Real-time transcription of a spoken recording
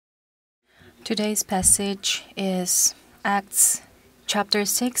Today's passage is Acts chapter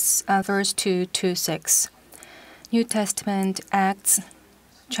 6, verse 2 to 6. New Testament, Acts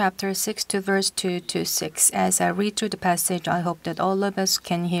chapter 6 to verse 2 to 6. As I read through the passage, I hope that all of us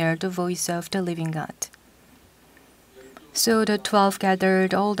can hear the voice of the living God. So the 12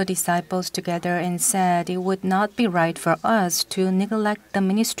 gathered all the disciples together and said, "It would not be right for us to neglect the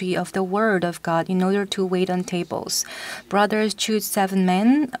ministry of the word of God in order to wait on tables. Brothers, choose 7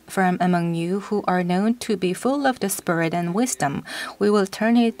 men from among you who are known to be full of the Spirit and wisdom. We will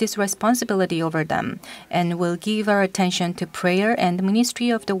turn this responsibility over them, and will give our attention to prayer and the ministry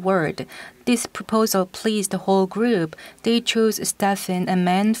of the word." This proposal pleased the whole group. They chose Stephen, a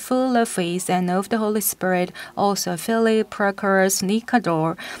man full of faith and of the Holy Spirit, also Philip, Prochorus,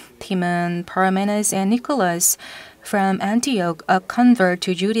 Nicanor, Timon, Parmenas, and Nicholas from Antioch, a convert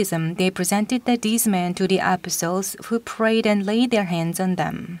to Judaism. They presented these men to the apostles, who prayed and laid their hands on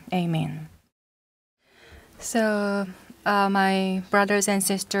them. Amen. So, my brothers and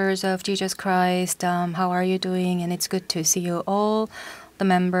sisters of Jesus Christ, how are you doing? And it's good to see you all. The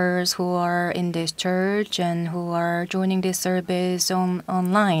members who are in this church and who are joining this service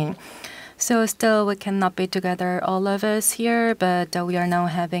online. So still we cannot be together, all of us here, but we are now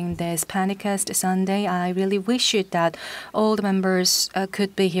having this Pentecost Sunday. I really wish it that all the members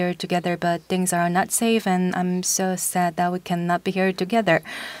could be here together, but things are not safe, and I'm so sad that we cannot be here together.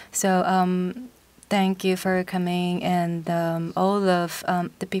 So thank you for coming, and all of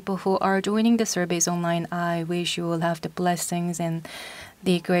the people who are joining the service online, I wish you will have the blessings and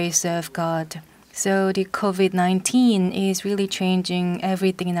the grace of God. So the COVID-19 is really changing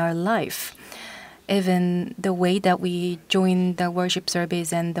everything in our life. Even the way that we join the worship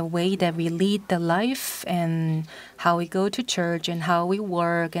service and the way that we lead the life and how we go to church and how we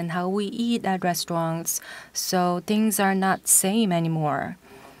work and how we eat at restaurants. So things are not same anymore.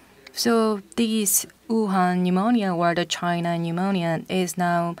 So this Wuhan pneumonia or the China pneumonia is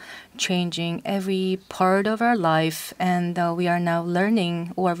now changing every part of our life, and we are now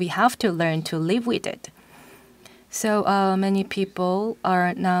learning, or we have to learn to live with it. So many people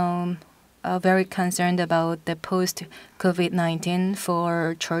are now very concerned about the post-COVID-19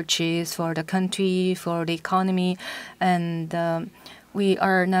 for churches, for the country, for the economy, and we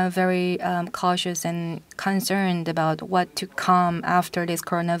are now very cautious and concerned about what to come after this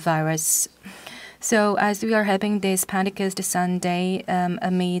coronavirus. So as we are having this Pentecost Sunday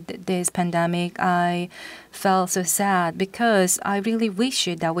amid this pandemic, I felt so sad because I really wish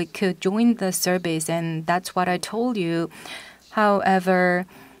that we could join the service, and that's what I told you. However,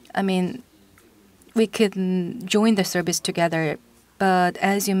 I mean, we could join the service together. But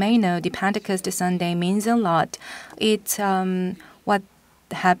as you may know, the Pentecost Sunday means a lot. It's what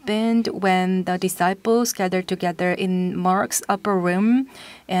happened when the disciples gathered together in Mark's upper room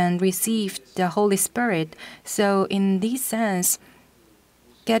and received the Holy Spirit. So in this sense,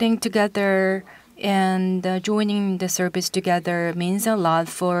 getting together and joining the service together means a lot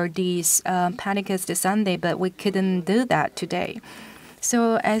for this Pentecost Sunday, but we couldn't do that today.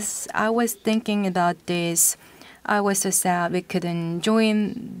 So as I was thinking about this, I was so sad we couldn't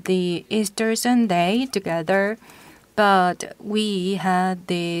join the Easter Sunday together. But we had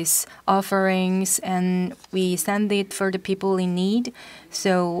these offerings and we sent it for the people in need.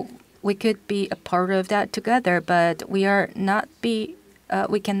 So we could be a part of that together, but we cannot be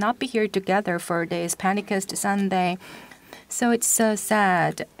here together for this Pentecost Sunday. So it's so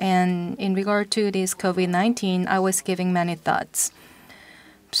sad. And in regard to this COVID-19, I was giving many thoughts.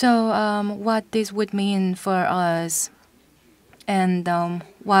 So what this would mean for us, and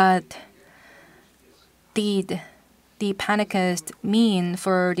what did the Pentecost mean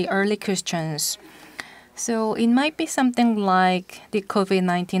for the early Christians. So it might be something like the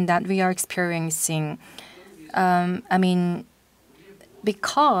COVID-19 that we are experiencing.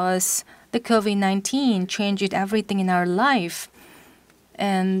 Because the COVID-19 changed everything in our life,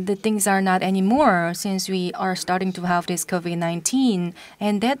 and the things are not anymore since we are starting to have this COVID-19.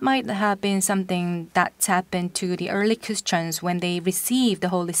 And that might have been something that's happened to the early Christians when they received the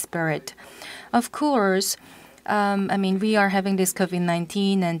Holy Spirit. Of course, we are having this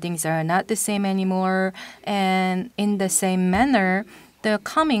COVID-19 and things are not the same anymore. And in the same manner, the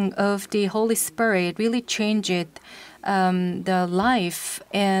coming of the Holy Spirit really changed the life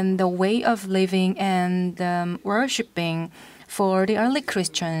and the way of living and worshiping for the early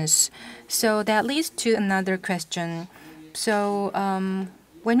Christians. So that leads to another question. So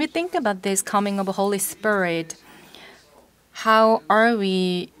when we think about this coming of the Holy Spirit, how are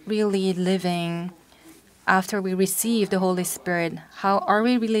we really living after we receive the Holy Spirit? How are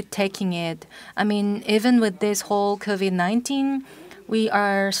we really taking it? Even with this whole COVID-19, We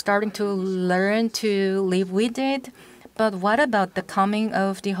are starting to learn to live with it. But what about the coming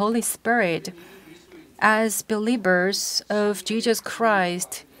of the Holy Spirit? As believers of Jesus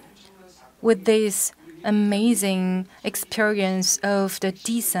Christ, with this amazing experience of the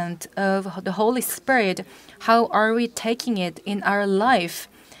descent of the Holy Spirit, how are we taking it in our life?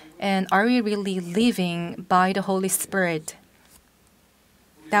 And are we really living by the Holy Spirit?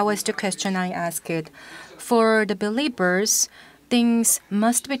 That was the question I asked. For the believers, things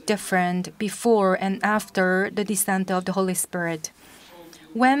must be different before and after the descent of the Holy Spirit.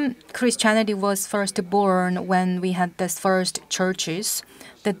 When Christianity was first born, when we had the first churches,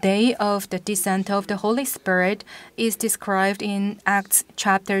 the day of the descent of the Holy Spirit is described in Acts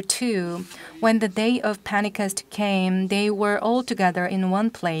chapter 2. When the day of Pentecost came, they were all together in one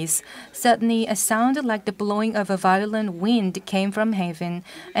place. Suddenly, a sound like the blowing of a violent wind came from heaven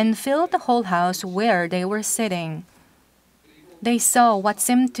and filled the whole house where they were sitting. They saw what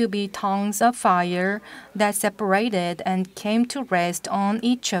seemed to be tongues of fire that separated and came to rest on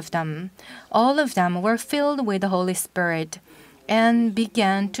each of them. All of them were filled with the Holy Spirit and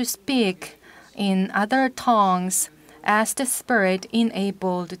began to speak in other tongues as the Spirit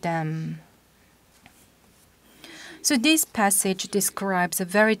enabled them. So this passage describes a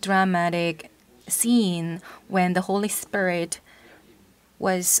very dramatic scene when the Holy Spirit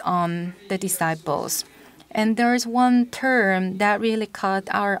was on the disciples. And there's one term that really caught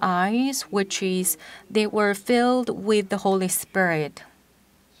our eyes, which is they were filled with the Holy Spirit.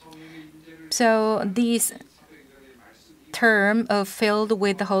 So this term of filled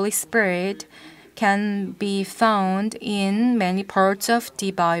with the Holy Spirit can be found in many parts of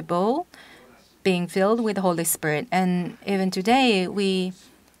the Bible, being filled with the Holy Spirit. And even today, we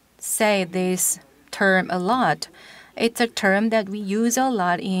say this term a lot. It's a term that we use a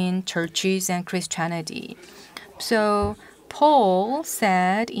lot in churches and Christianity. So Paul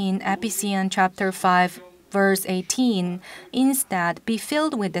said in Ephesians chapter 5, verse 18, instead, be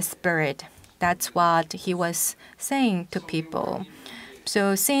filled with the Spirit. That's what he was saying to people.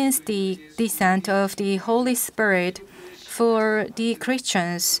 So since the descent of the Holy Spirit, for the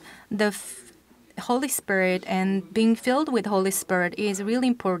Christians, the Holy Spirit and being filled with Holy Spirit is really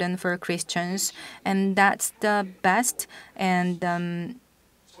important for Christians, and that's the best and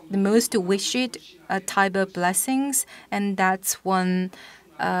the most wished type of blessings, and that's one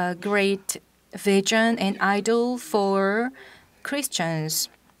great vision and ideal for Christians.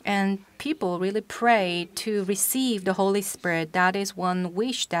 And people really pray to receive the Holy Spirit. That is one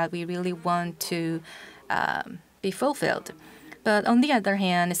wish that we really want to be fulfilled. But on the other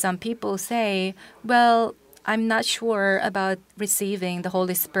hand, some people say, well, I'm not sure about receiving the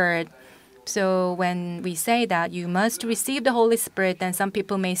Holy Spirit. So when we say that you must receive the Holy Spirit, then some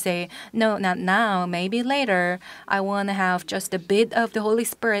people may say, no, not now, maybe later. I want to have just a bit of the Holy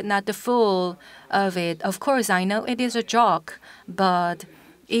Spirit, not the full of it. Of course, I know it is a joke, but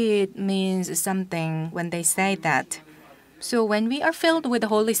it means something when they say that. So when we are filled with the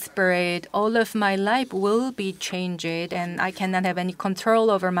Holy Spirit, all of my life will be changed, and I cannot have any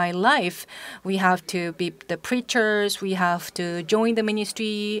control over my life. We have to be the preachers, we have to join the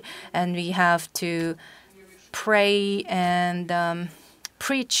ministry, and we have to pray and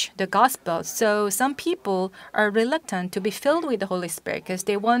preach the gospel. So some people are reluctant to be filled with the Holy Spirit because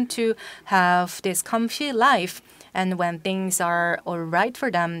they want to have this comfy life. And when things are all right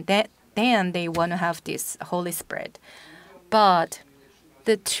for them, then they want to have this Holy Spirit. But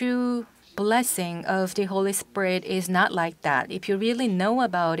the true blessing of the Holy Spirit is not like that. If you really know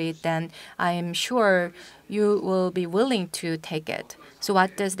about it, then I am sure you will be willing to take it. So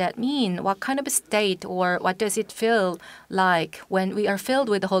what does that mean? What kind of a state or what does it feel like when we are filled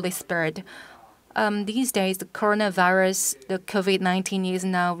with the Holy Spirit? These days, the coronavirus, the COVID-19 is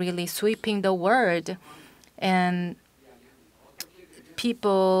now really sweeping the world. And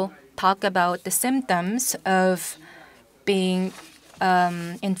people talk about the symptoms of being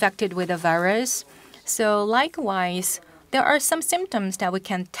infected with a virus. So likewise, there are some symptoms that we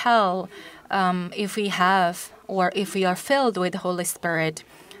can tell if we have or if we are filled with the Holy Spirit.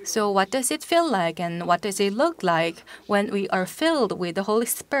 So what does it feel like and what does it look like when we are filled with the Holy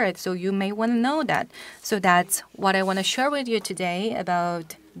Spirit? So you may want to know that. So that's what I want to share with you today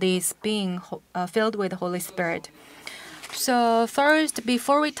about this being filled with the Holy Spirit. So first,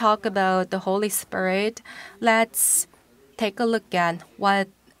 before we talk about the Holy Spirit, let's take a look at what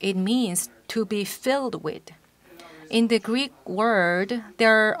it means to be filled with. In the Greek word,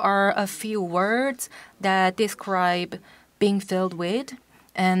 there are a few words that describe being filled with.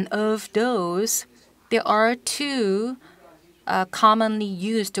 And of those, there are two commonly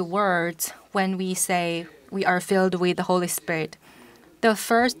used words when we say we are filled with the Holy Spirit. The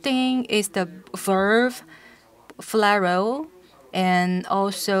first thing is the verb flero, and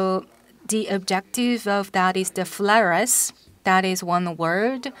also the objective of that is the flares. That is one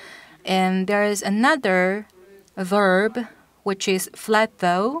word. And there is another verb, which is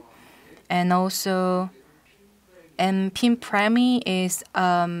flatho, and also pimpremi is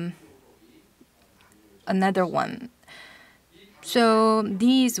another one. So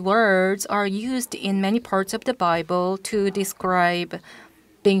these words are used in many parts of the Bible to describe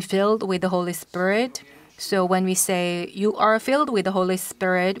being filled with the Holy Spirit. So when we say you are filled with the Holy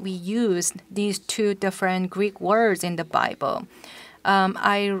Spirit, we use these two different Greek words in the Bible.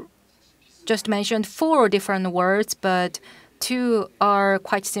 I just mentioned 4 different words, but 2 are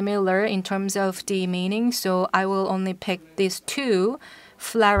quite similar in terms of the meaning. So I will only pick these 2,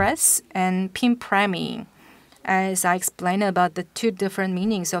 flares and pimpremi, as I explain about the 2 different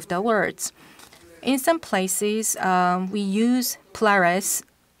meanings of the words. In some places, we use flares,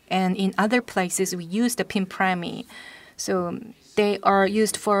 and in other places, we use the pimpremi. So they are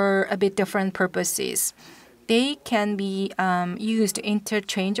used for a bit different purposes. They can be used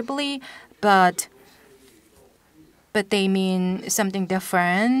interchangeably, but they mean something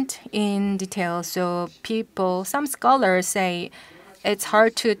different in detail. So some scholars say it's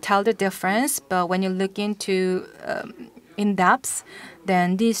hard to tell the difference, but when you look into in depth,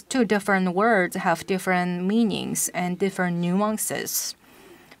 then these 2 different words have different meanings and different nuances.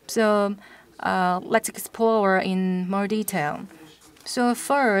 So let's explore in more detail. So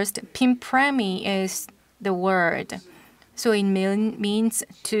first, pimpremi is the word. So it means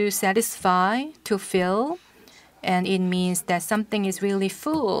to satisfy, to fill, and it means that something is really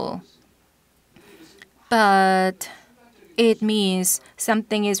full. But it means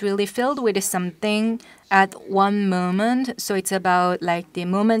something is really filled with something at one moment. So it's about like the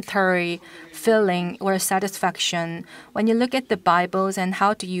momentary filling or satisfaction. When you look at the Bibles and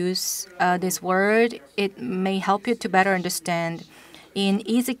how to use this word, it may help you to better understand. In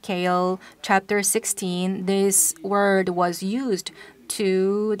Ezekiel chapter 16, this word was used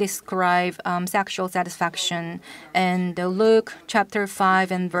to describe sexual satisfaction. And Luke chapter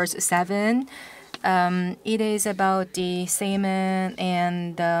 5 and verse 7, it is about the seamen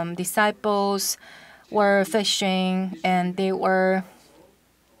and disciples were fishing and they were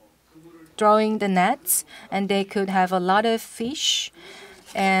throwing the nets and they could have a lot of fish,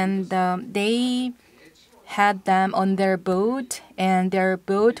 and they had them on their boat, and their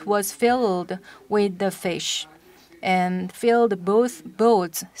boat was filled with the fish and filled both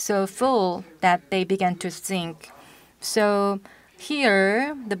boats so full that they began to sink. So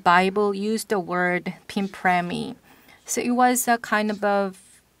here, the Bible used the word pimpremi. So it was a kind of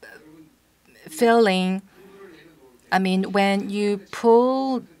filling. I mean, when you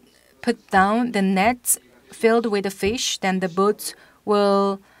put down the nets filled with the fish, then the boats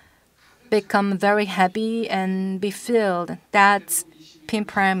will become very heavy and be filled. That's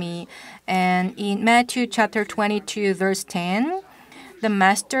pimpremi. And in Matthew chapter 22, verse 10, the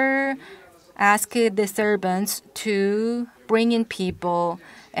master asked the servants to bring in people,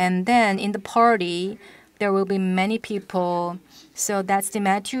 and then in the party there will be many people. So that's the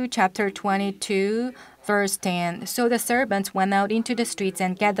Matthew chapter 22, verse 10. So the servants went out into the streets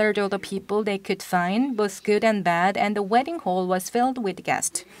and gathered all the people they could find, both good and bad, and the wedding hall was filled with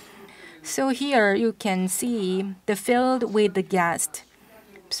guests. So here you can see the filled with the guests.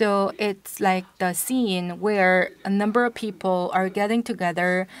 So it's like the scene where a number of people are getting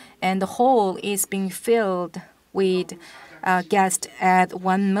together and the hall is being filled with guests at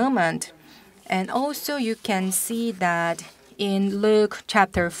one moment. And also you can see that in Luke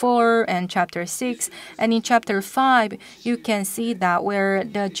chapter 4 and chapter 6, and in chapter 5, you can see that where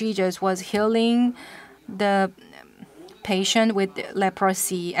Jesus was healing the patient with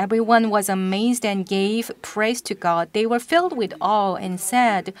leprosy. Everyone was amazed and gave praise to God. They were filled with awe and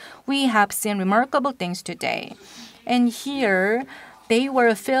said, "We have seen remarkable things today." And here, they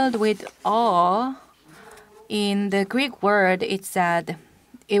were filled with awe. In the Greek word, it said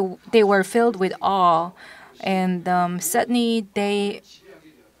they were filled with awe, and suddenly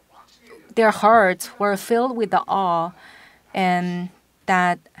their hearts were filled with the awe, and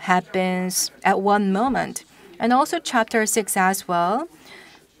that happens at one moment. And also chapter 6 as well,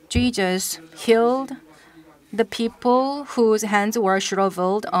 Jesus healed the people whose hands were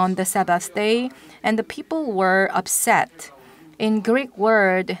shriveled on the Sabbath day, and the people were upset. In Greek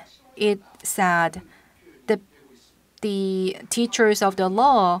word, it said the teachers of the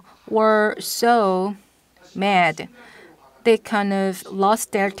law were so mad. They kind of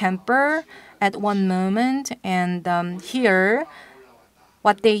lost their temper at one moment, and here,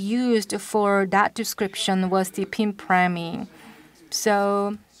 what they used for that description was the pimpremi.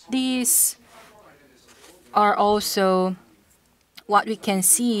 So these are also what we can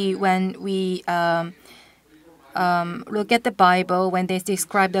see when we look at the Bible, when they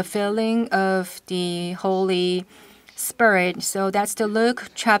describe the filling of the Holy Spirit. So that's the Luke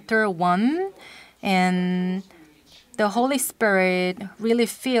chapter 1. And the Holy Spirit really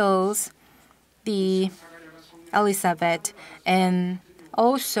fills the Elizabeth. And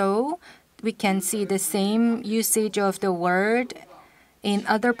also, we can see the same usage of the word in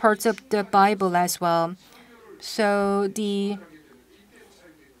other parts of the Bible as well. So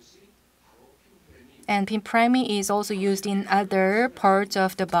and pimpremi is also used in other parts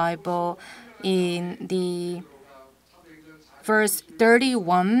of the Bible. In the verse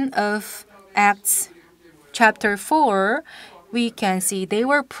 31 of Acts chapter 4, we can see they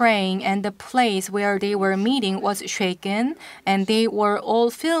were praying and the place where they were meeting was shaken and they were all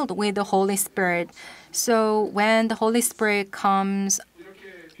filled with the Holy Spirit. So when the Holy Spirit comes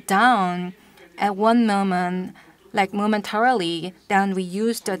down at one moment, like momentarily, then we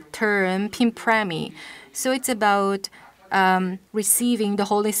use the term pimpremi. So it's about receiving the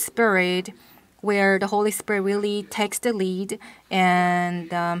Holy Spirit, where the Holy Spirit really takes the lead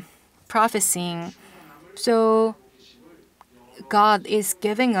and prophesying. So God is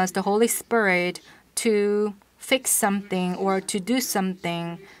giving us the Holy Spirit to fix something or to do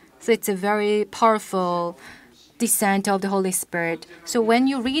something. So it's a very powerful descent of the Holy Spirit. So when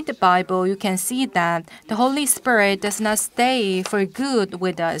you read the Bible, you can see that the Holy Spirit does not stay for good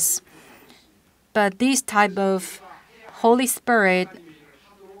with us. But this type of Holy Spirit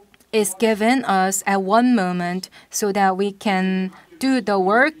is given us at one moment so that we can do the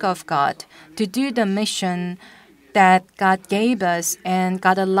work of God, to do the mission that God gave us, and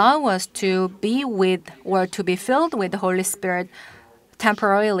God allow us to be with or to be filled with the Holy Spirit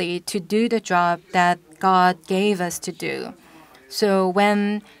temporarily to do the job that God gave us to do. So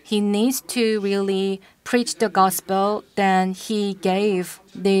when He needs to really preach the gospel, then He gave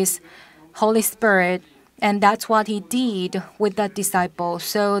this Holy Spirit, and that's what He did with the disciples,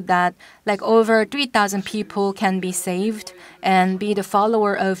 so that like over 3,000 people can be saved and be the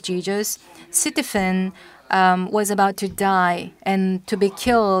follower of Jesus. Stephen was about to die and to be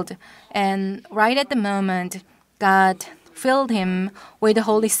killed, and right at the moment, God filled him with the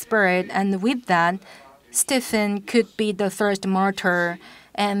Holy Spirit, and with that, Stephen could be the first martyr.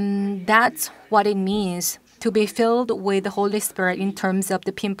 And that's what it means to be filled with the Holy Spirit in terms of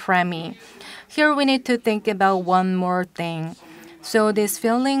the pimpremi. Here we need to think about one more thing. So this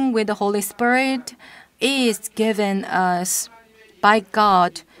filling with the Holy Spirit is given us by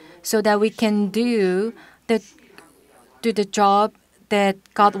God so that we can do the job that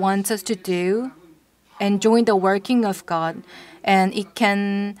God wants us to do and join the working of God. And it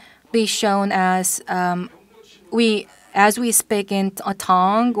can be shown as we speak in a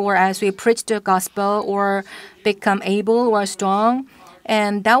tongue, or as we preach the gospel, or become able or strong.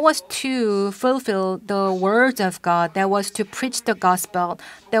 And that was to fulfill the words of God. That was to preach the gospel.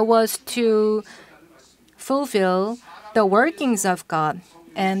 That was to fulfill the workings of God.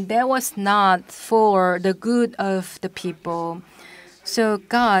 And that was not for the good of the people. So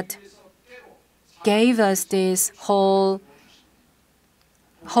God gave us this whole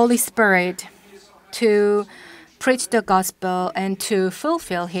Holy Spirit to preach the gospel and to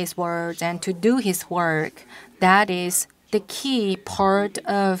fulfill His words and to do His work. That is the key part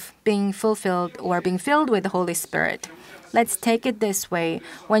of being fulfilled or being filled with the Holy Spirit. Let's take it this way.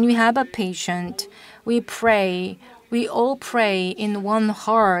 When we have a patient, we pray. We all pray in one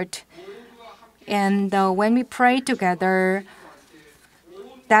heart. And when we pray together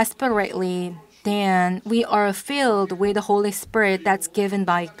desperately, then we are filled with the Holy Spirit that's given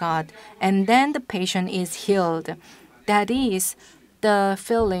by God. And then the patient is healed. That is the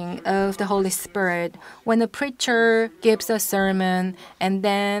filling of the Holy Spirit. When the preacher gives a sermon, and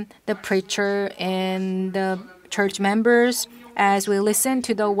then the preacher and the church members, as we listen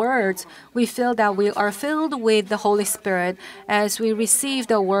to the words, we feel that we are filled with the Holy Spirit as we receive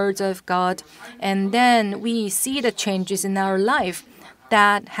the words of God. And then we see the changes in our life.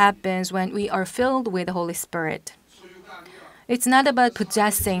 That happens when we are filled with the Holy Spirit. It's not about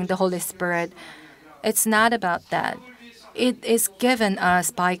possessing the Holy Spirit. It's not about that. It is given us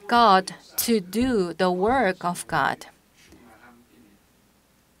by God to do the work of God.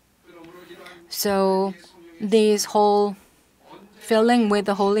 So this whole filling with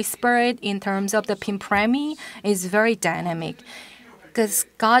the Holy Spirit in terms of the pimpremi is very dynamic, because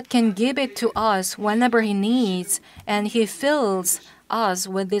God can give it to us whenever He needs, and He fills us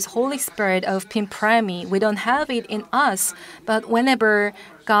with this Holy Spirit of pimpremi. We don't have it in us, but whenever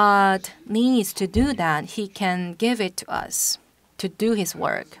God needs to do that, He can give it to us to do His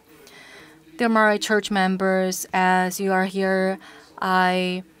work. Dear my church members, as you are here,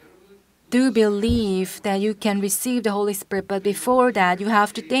 I do believe that you can receive the Holy Spirit, but before that, you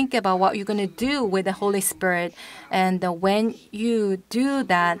have to think about what you're going to do with the Holy Spirit. And when you do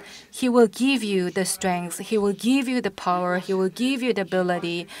that, He will give you the strength, He will give you the power, He will give you the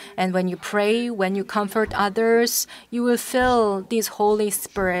ability. And when you pray, when you comfort others, you will feel this Holy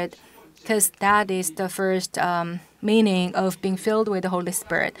Spirit, because that is the first meaning of being filled with the Holy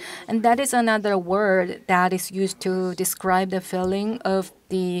Spirit. And that is another word that is used to describe the feeling of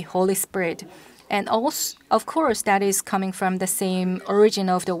the Holy Spirit. And also, of course, that is coming from the same origin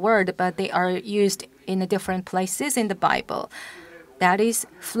of the word, but they are used in different places in the Bible. That is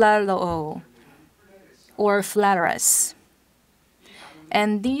phlaleo or phalaros.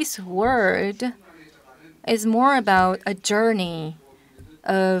 And this word is more about a journey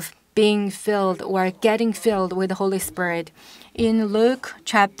of being filled or getting filled with the Holy Spirit. In Luke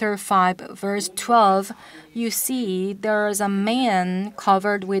chapter 5, verse 12, you see there is a man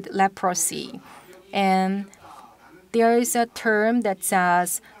covered with leprosy. And there is a term that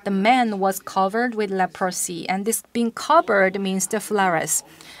says the man was covered with leprosy. And this being covered means the phalaros.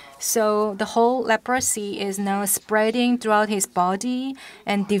 So the whole leprosy is now spreading throughout his body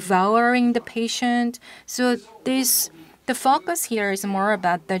and devouring the patient. So the focus here is more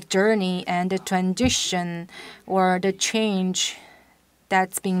about the journey and the transition or the change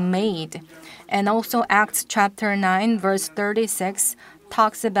that's being made. And also Acts chapter 9, verse 36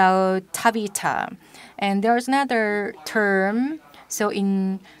 talks about Tabitha. And there's another term. So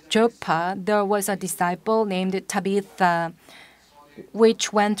in Joppa, there was a disciple named Tabitha,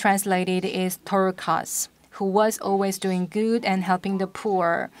 which when translated is Dorcas, who was always doing good and helping the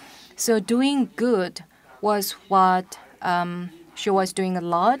poor. So doing good was what she was doing a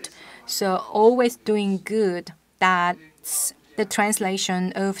lot. So always doing good, that's the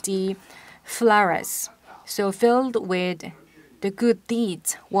translation of the phalaros. So filled with the good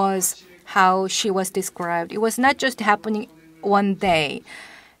deeds was how she was described. It was not just happening one day. It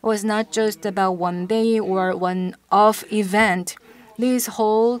was not just about one day or one off event. This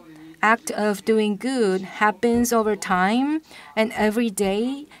whole act of doing good happens over time and every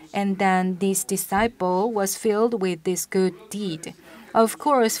day, and then this disciple was filled with this good deed. Of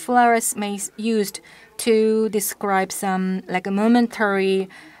course, phalaros may used to describe some like a momentary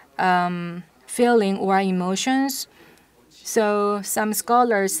feeling or emotions. So some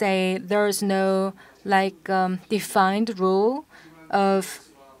scholars say there's no defined rule of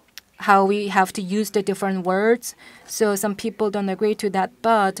how we have to use the different words. So some people don't agree to that,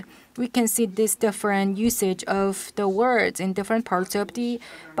 but we can see this different usage of the words in different parts of the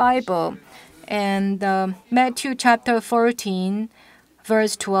Bible. And Matthew chapter 14,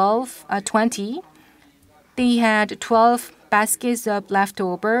 verse 20, they had 12 baskets of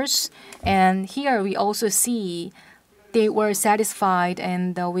leftovers. And here we also see they were satisfied,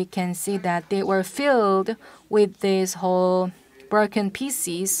 and we can see that they were filled with these whole broken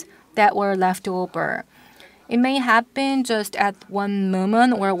pieces that were left over. It may happen just at one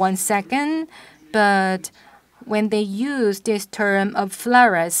moment or 1 second, but when they use this term of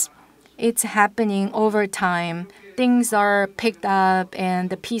phalaros, it's happening over time. Things are picked up and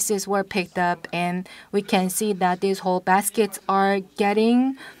the pieces were picked up, and we can see that these whole baskets are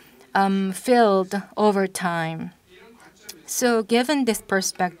getting filled over time. So given this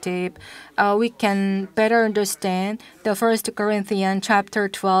perspective, we can better understand the 1 Corinthians chapter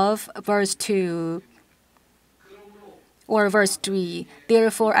 12, verse 2 or verse 3.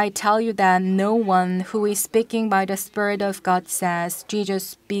 Therefore, I tell you that no one who is speaking by the Spirit of God says,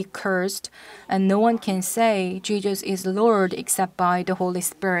 Jesus be cursed, and no one can say, Jesus is Lord except by the Holy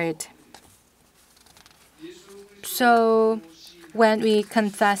Spirit. So when we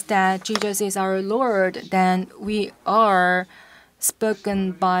confess that Jesus is our Lord, then we are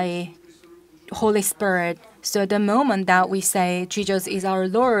spoken by Holy Spirit. So the moment that we say Jesus is our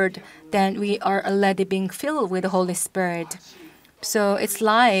Lord, then we are already being filled with the Holy Spirit. So it's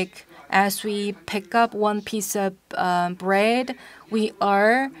like as we pick up one piece of bread, we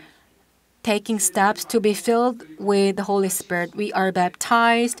are taking steps to be filled with the Holy Spirit. We are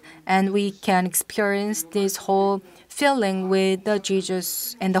baptized and we can experience this whole filling with the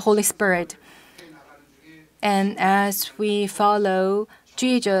Jesus and the Holy Spirit. And as we follow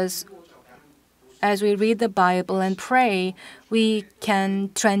Jesus, as we read the Bible and pray, we can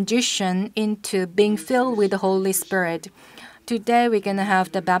transition into being filled with the Holy Spirit. Today, we're going to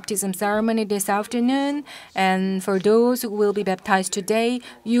have the baptism ceremony this afternoon. And for those who will be baptized today,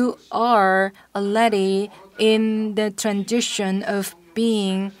 you are already in the transition of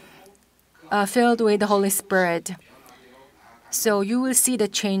being filled with the Holy Spirit. So you will see the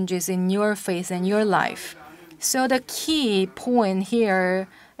changes in your faith and your life. So the key point here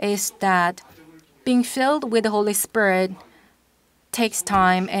is that being filled with the Holy Spirit takes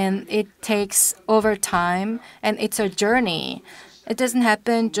time, and it takes over time, and it's a journey. It doesn't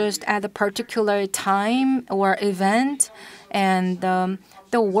happen just at a particular time or event, and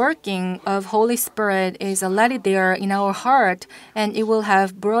the working of Holy Spirit is already there in our heart, and it will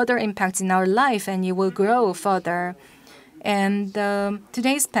have broader impacts in our life, and it will grow further. And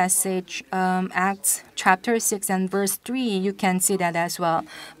today's passage, Acts chapter 6 and verse 3, you can see that as well.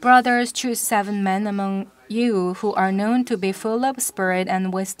 Brothers, choose 7 men among you who are known to be full of spirit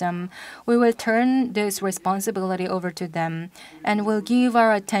and wisdom. We will turn this responsibility over to them and will give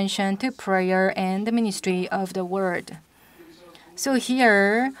our attention to prayer and the ministry of the word. So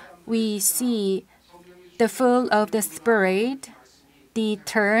here we see the full of the Spirit, the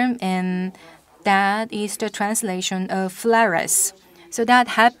term, and that is the translation of phleres. So that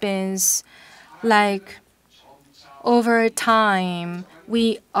happens like over time.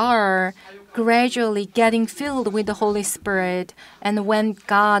 We are gradually getting filled with the Holy Spirit, and when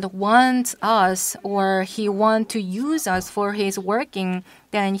God wants us or He wants to use us for His working,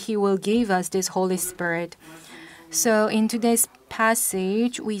 then He will give us this Holy Spirit. So in today's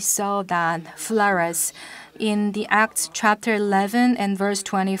passage, we saw that phleres. In the Acts chapter 11 and verse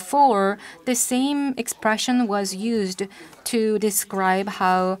 24, the same expression was used to describe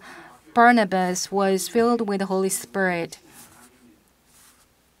how Barnabas was filled with the Holy Spirit.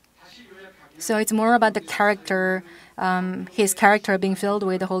 So it's more about the character, his character being filled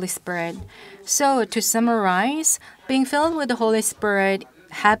with the Holy Spirit. So to summarize, being filled with the Holy Spirit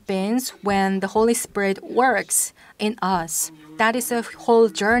happens when the Holy Spirit works in us. That is a whole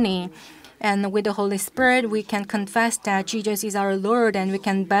journey. And with the Holy Spirit, we can confess that Jesus is our Lord, and we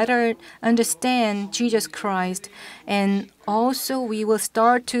can better understand Jesus Christ. And also, we will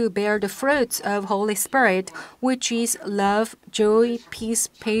start to bear the fruits of Holy Spirit, which is love, joy, peace,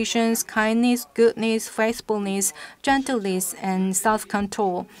 patience, kindness, goodness, faithfulness, gentleness, and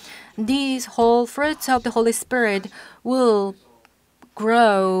self-control. These whole fruits of the Holy Spirit will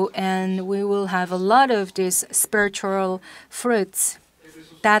grow, and we will have a lot of these spiritual fruits.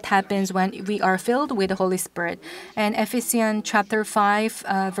 That happens when we are filled with the Holy Spirit. And Ephesians chapter 5,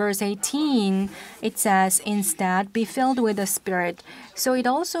 verse 18, it says, instead, be filled with the Spirit. So it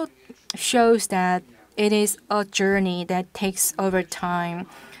also shows that it is a journey that takes over time.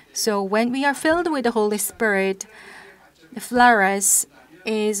 So when we are filled with the Holy Spirit, the phleres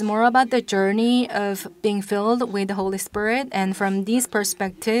is more about the journey of being filled with the Holy Spirit. And from this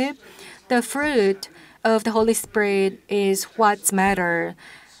perspective, the fruit of the Holy Spirit is what matters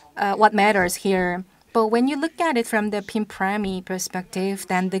here. But when you look at it from the Pimprami perspective,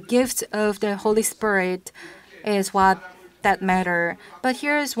 then the gift of the Holy Spirit is what that matter. But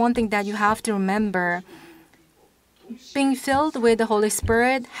here's one thing that you have to remember. Being filled with the Holy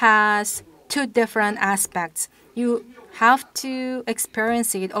Spirit has 2 different aspects. You have to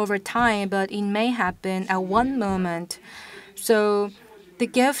experience it over time, but it may happen at one moment. So the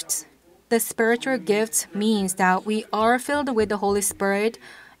spiritual gifts means that we are filled with the Holy Spirit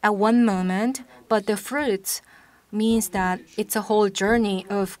at one moment, but the fruits means that it's a whole journey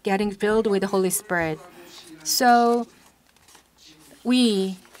of getting filled with the Holy Spirit. So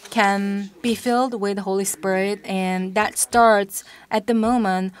we can be filled with the Holy Spirit, and that starts at the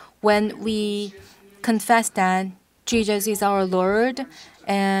moment when we confess that Jesus is our Lord,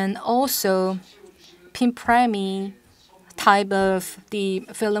 and also Pimprami type of the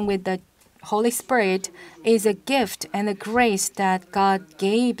filling with the Holy Spirit is a gift and a grace that God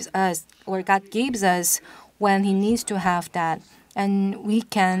gives us when He needs to have that. And we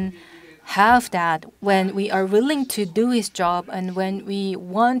can have that when we are willing to do His job and when we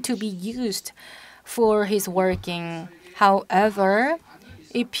want to be used for His working. However,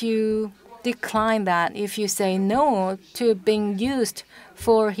 if you decline that, if you say no to being used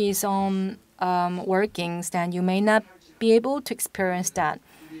for His own workings, then you may not be able to experience that.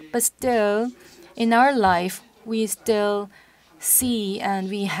 But still, in our life, we still see and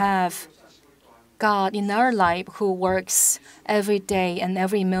we have God in our life who works every day and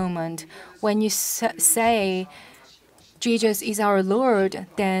every moment. When you say Jesus is our Lord,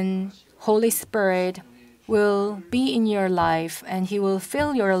 then Holy Spirit will be in your life, and He will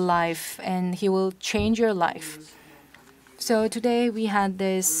fill your life, and He will change your life. So today we had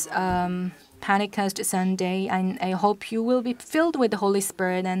this Pentecost Sunday, and I hope you will be filled with the Holy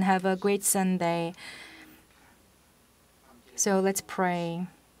Spirit and have a great Sunday. So let's pray.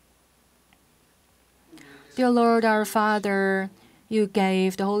 Dear Lord, our Father, you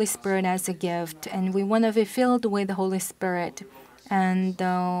gave the Holy Spirit as a gift, and we want to be filled with the Holy Spirit. And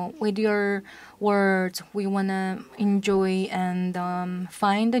with your words, we want to enjoy and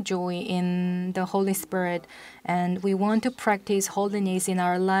find the joy in the Holy Spirit. And we want to practice holiness in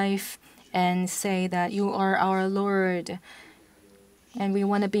our life and say that you are our Lord. And we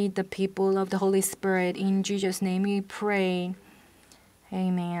want to be the people of the Holy Spirit. In Jesus' name we pray.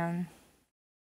 Amen.